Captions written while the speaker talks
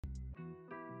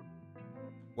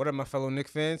What up, my fellow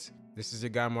Knicks fans? This is your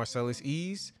guy Marcellus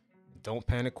Ease. Don't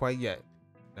panic quite yet.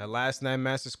 Now, last night,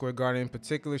 Madison Square Garden in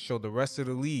particular showed the rest of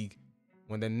the league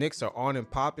when the Knicks are on and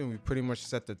popping, we pretty much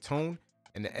set the tone,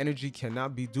 and the energy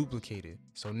cannot be duplicated.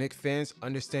 So, Knicks fans,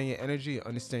 understand your energy and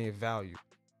understand your value.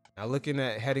 Now, looking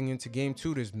at heading into Game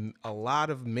 2, there's a lot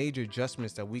of major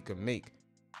adjustments that we could make.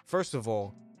 First of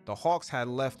all, the Hawks had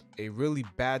left a really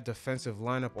bad defensive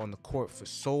lineup on the court for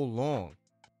so long.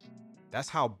 That's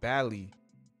how badly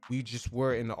we just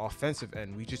were in the offensive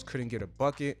end. We just couldn't get a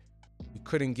bucket. We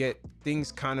couldn't get things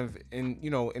kind of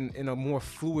in a more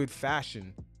fluid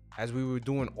fashion as we were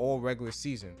doing all regular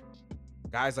season.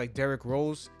 Guys like Derrick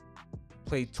Rose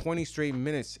played 20 straight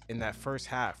minutes in that first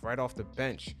half right off the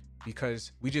bench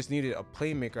because we just needed a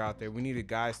playmaker out there. We needed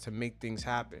guys to make things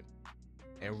happen.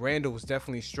 And Randall was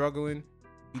definitely struggling.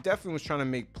 He definitely was trying to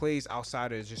make plays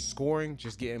outside of just scoring,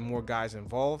 just getting more guys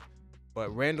involved.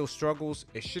 But Randall's struggles,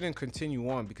 it shouldn't continue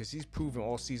on because he's proven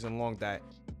all season long that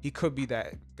he could be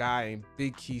that guy in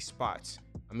big key spots.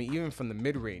 I mean, even from the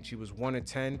mid-range, he was 1 of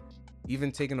 10.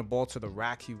 Even taking the ball to the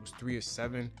rack, he was 3 of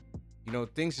 7. You know,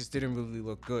 things just didn't really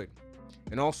look good.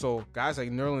 And also, guys like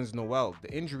Nerlens Noel,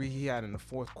 the injury he had in the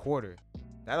fourth quarter,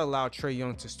 that allowed Trae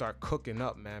Young to start cooking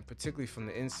up, man, particularly from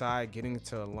the inside, getting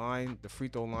to the free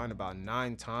throw line about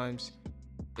 9 times.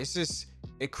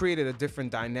 It created a different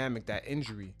dynamic, that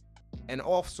injury. And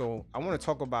also, I want to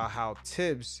talk about how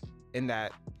Tibbs, in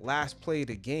that last play of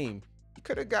the game, he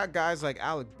could have got guys like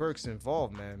Alec Burks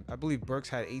involved, man. I believe Burks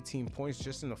had 18 points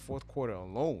just in the fourth quarter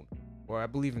alone, or I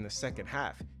believe in the second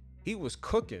half. He was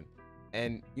cooking.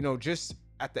 And, just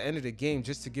at the end of the game,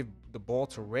 just to give the ball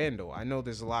to Randall. I know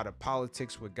there's a lot of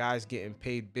politics with guys getting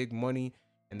paid big money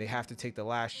and they have to take the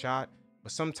last shot.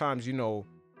 But sometimes, you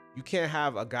can't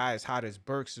have a guy as hot as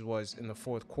Burks was in the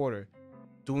fourth quarter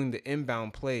doing the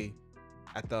inbound play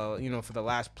at the, for the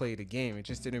last play of the game. It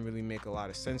just didn't really make a lot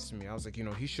of sense to me. I was like,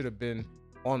 he should have been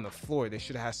on the floor. They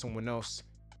should have had someone else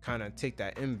kind of take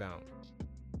that inbound.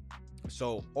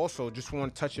 So also just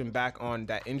want to touch him back on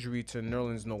that injury to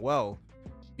Nerlens Noel,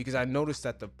 because I noticed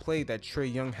that the play that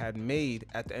Trae Young had made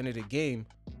at the end of the game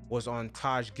was on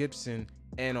Taj Gibson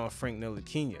and on Frank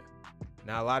Ntilikina.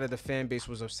 Now, a lot of the fan base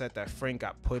was upset that Frank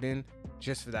got put in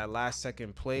just for that last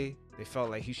second play. They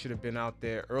felt like he should have been out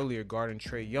there earlier guarding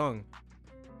Trae Young.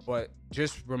 But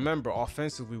just remember,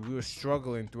 offensively, we were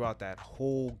struggling throughout that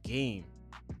whole game.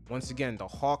 Once again, the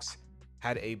Hawks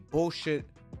had a bullshit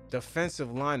defensive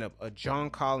lineup of John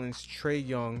Collins, Trae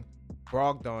Young,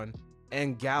 Brogdon,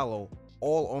 and Gallo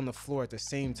all on the floor at the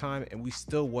same time, and we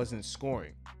still wasn't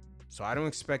scoring. So I don't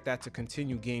expect that to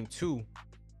continue game 2.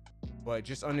 But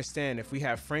just understand, if we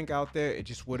have Frank out there, it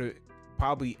just would have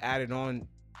probably added on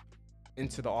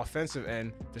into the offensive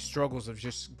end the struggles of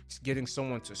just getting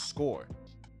someone to score.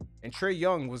 And Trae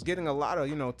Young was getting a lot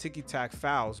of, ticky-tack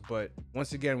fouls. But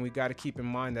once again, we got to keep in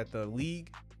mind that the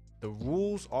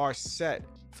rules are set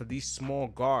for these small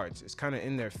guards. It's kind of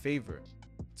in their favor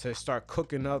to start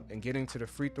cooking up and getting to the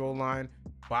free throw line.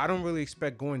 But I don't really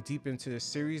expect going deep into the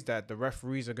series that the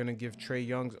referees are going to give Trae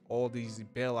Young all these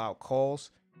bailout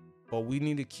calls. But we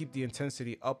need to keep the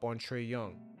intensity up on Trae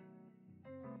Young.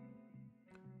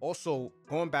 Also,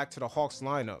 going back to the Hawks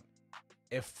lineup,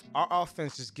 if our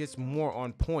offense just gets more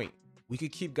on point, we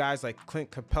could keep guys like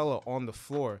Clint Capella on the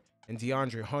floor and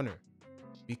DeAndre Hunter.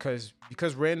 Because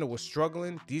Randall was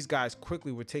struggling, these guys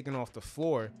quickly were taken off the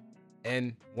floor.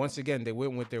 And once again, they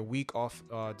went with their weak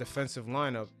defensive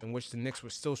lineup in which the Knicks were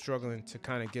still struggling to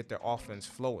kind of get their offense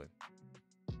flowing.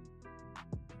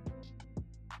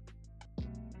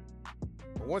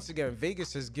 But once again,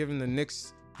 Vegas has given the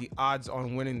Knicks the odds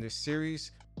on winning this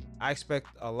series. I expect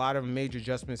a lot of major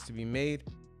adjustments to be made.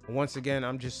 Once again,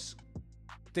 I'm just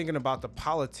thinking about the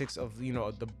politics of,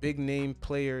 the big name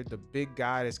player, the big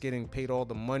guy that's getting paid all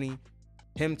the money,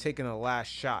 him taking a last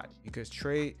shot because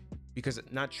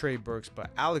not Trey Burks, but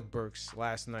Alec Burks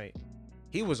last night,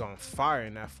 he was on fire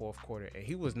in that fourth quarter and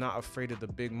he was not afraid of the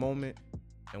big moment.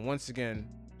 And once again,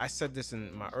 I said this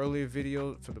in my earlier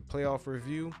video for the playoff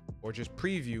review or just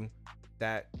preview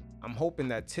that I'm hoping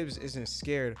that Tibbs isn't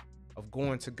scared of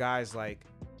going to guys like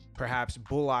perhaps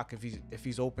Bullock if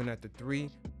he's open at the 3, or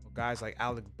guys like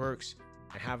Alec Burks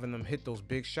and having them hit those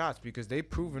big shots because they've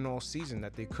proven all season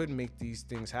that they could make these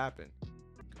things happen.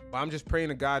 But I'm just praying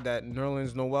to God that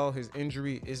Nerlens Noel, his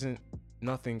injury isn't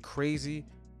nothing crazy.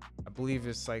 I believe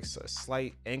it's like a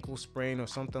slight ankle sprain or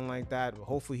something like that. But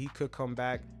hopefully he could come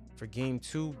back for game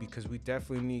 2 because we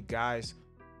definitely need guys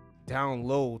down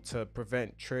low to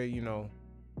prevent Trae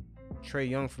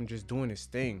Young from just doing his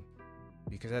thing.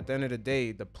 Because at the end of the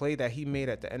day, the play that he made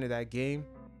at the end of that game,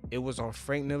 it was on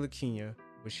Frank Ntilikina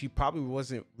which he probably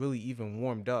wasn't really even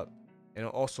warmed up. And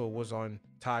it also was on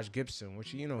Taj Gibson,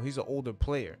 which, he's an older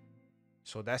player.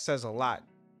 So that says a lot.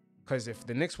 Because if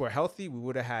the Knicks were healthy, we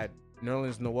would have had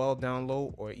Nerlens Noel down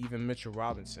low or even Mitchell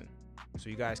Robinson. So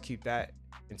you guys keep that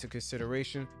into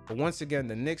consideration. But once again,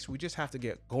 the Knicks, we just have to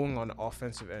get going on the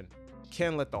offensive end.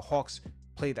 Can't let the Hawks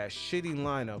play that shitty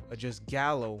lineup of just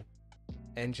Gallo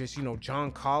and just,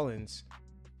 John Collins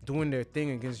doing their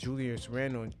thing against Julius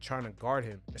Randle and trying to guard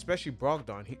him, especially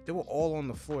Brogdon. They were all on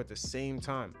the floor at the same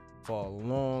time for a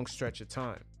long stretch of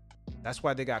time. That's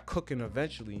why they got cooking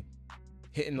eventually,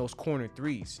 hitting those corner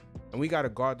threes. And we got to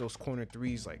guard those corner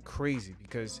threes like crazy,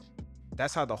 because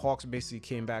that's how the Hawks basically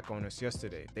came back on us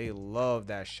yesterday. They love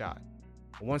that shot.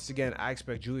 But once again, I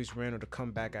expect Julius Randle to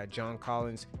come back at John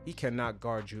Collins. He cannot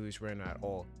guard Julius Randle at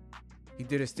all. He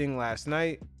did his thing last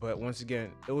night, but once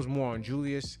again, it was more on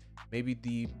Julius. Maybe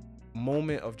the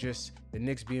moment of just the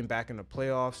Knicks being back in the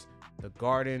playoffs, the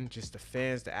Garden, just the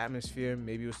fans, the atmosphere,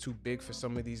 maybe it was too big for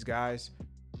some of these guys.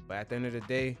 But at the end of the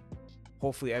day,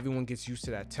 hopefully everyone gets used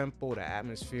to that tempo, that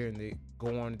atmosphere, and they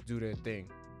go on to do their thing.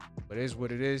 But it is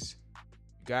what it is.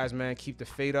 You guys, man, keep the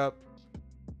faith up.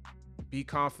 Be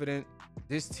confident.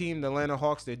 This team, the Atlanta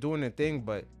Hawks, they're doing their thing,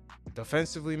 but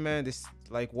defensively, man, this,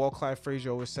 like Walt Clyde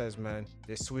Frazier always says, man,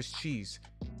 they're Swiss cheese.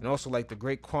 And also, like the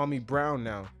great Kwame Brown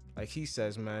now, like he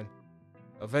says, man,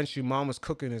 eventually mama's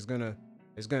cooking is gonna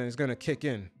kick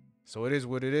in. So it is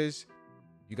what it is.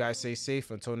 You guys stay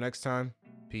safe. Until next time,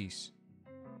 peace.